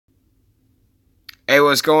Hey,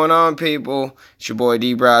 what's going on, people? It's your boy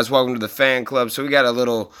D-Bros. Welcome to the fan club. So we got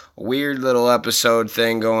a weird little episode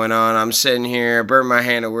thing going on. I'm sitting here, I burnt my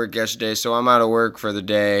hand at work yesterday, so I'm out of work for the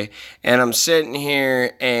day. And I'm sitting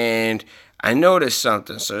here and I noticed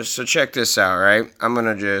something. So check this out, right? I'm going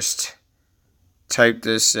to just type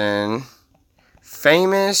this in.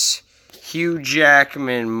 Famous Hugh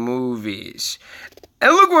Jackman movies.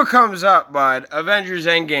 And look what comes up, bud. Avengers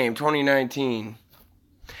Endgame 2019.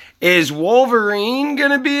 Is Wolverine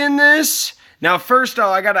going to be in this? Now, first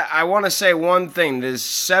off, I want to say one thing. There's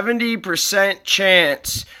 70%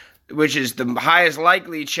 chance, which is the highest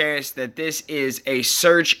likely chance, that this is a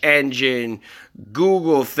search engine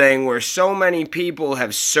Google thing where so many people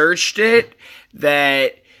have searched it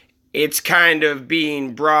that it's kind of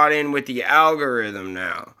being brought in with the algorithm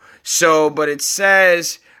now. So, but it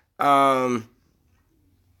says,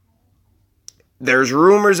 there's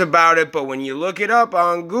rumors about it, but when you look it up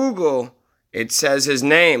on Google, it says his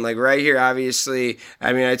name. Like right here, obviously,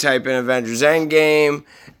 I type in Avengers Endgame,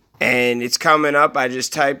 and it's coming up. I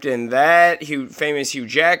just typed in that, famous Hugh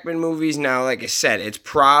Jackman movies. Now, like I said, it's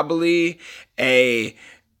probably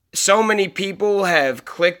so many people have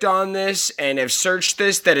clicked on this and have searched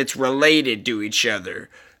this that it's related to each other.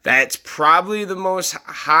 That's probably the most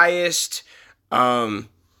highest,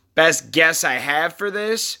 best guess I have for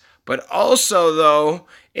this. But also, though,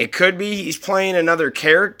 it could be he's playing another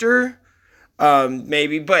character,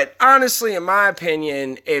 maybe. But honestly, in my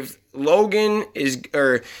opinion, if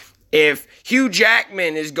Hugh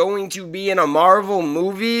Jackman is going to be in a Marvel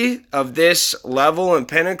movie of this level and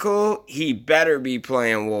pinnacle, he better be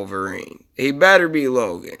playing Wolverine. He better be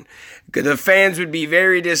Logan. Because the fans would be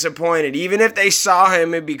very disappointed. Even if they saw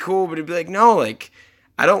him, it'd be cool, but it'd be like, no,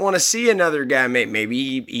 I don't want to see another guy.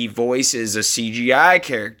 Maybe he voices a CGI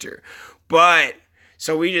character. But,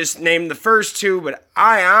 so we just named the first two, but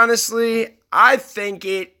I think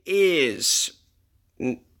it is.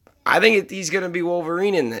 I think he's going to be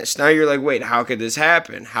Wolverine in this. Now you're like, wait, how could this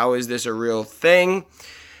happen? How is this a real thing?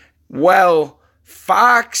 Well,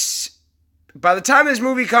 Fox, by the time this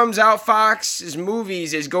movie comes out, Fox's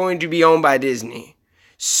movies is going to be owned by Disney.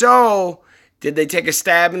 So, did they take a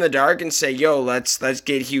stab in the dark and say, yo, let's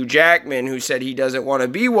get Hugh Jackman, who said he doesn't want to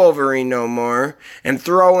be Wolverine no more, and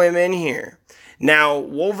throw him in here? Now,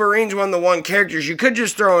 Wolverine's one of the one characters you could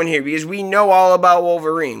just throw in here because we know all about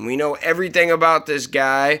Wolverine. We know everything about this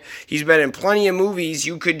guy. He's been in plenty of movies.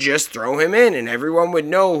 You could just throw him in and everyone would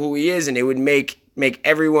know who he is, and it would make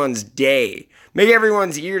everyone's day. Make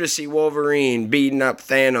everyone's year to see Wolverine beating up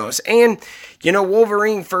Thanos. And,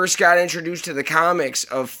 Wolverine first got introduced to the comics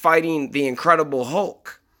of fighting the Incredible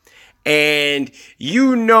Hulk. And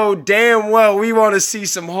damn well we want to see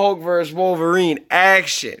some Hulk versus Wolverine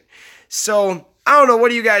action. So, I don't know.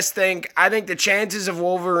 What do you guys think? I think the chances of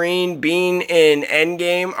Wolverine being in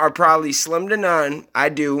Endgame are probably slim to none. I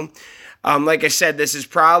do. Like I said, this is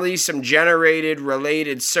probably some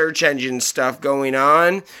related search engine stuff going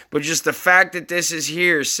on. But just the fact that this is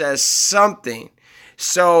here says something.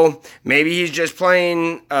 So, maybe he's just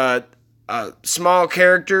playing a small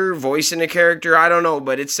character, voicing a character. I don't know.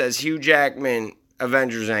 But it says Hugh Jackman,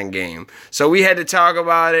 Avengers Endgame. So we had to talk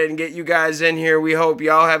about it and get you guys in here. We hope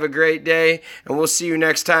y'all have a great day. And we'll see you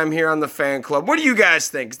next time here on the fan club. What do you guys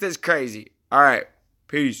think? Is this crazy? All right.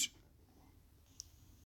 Peace.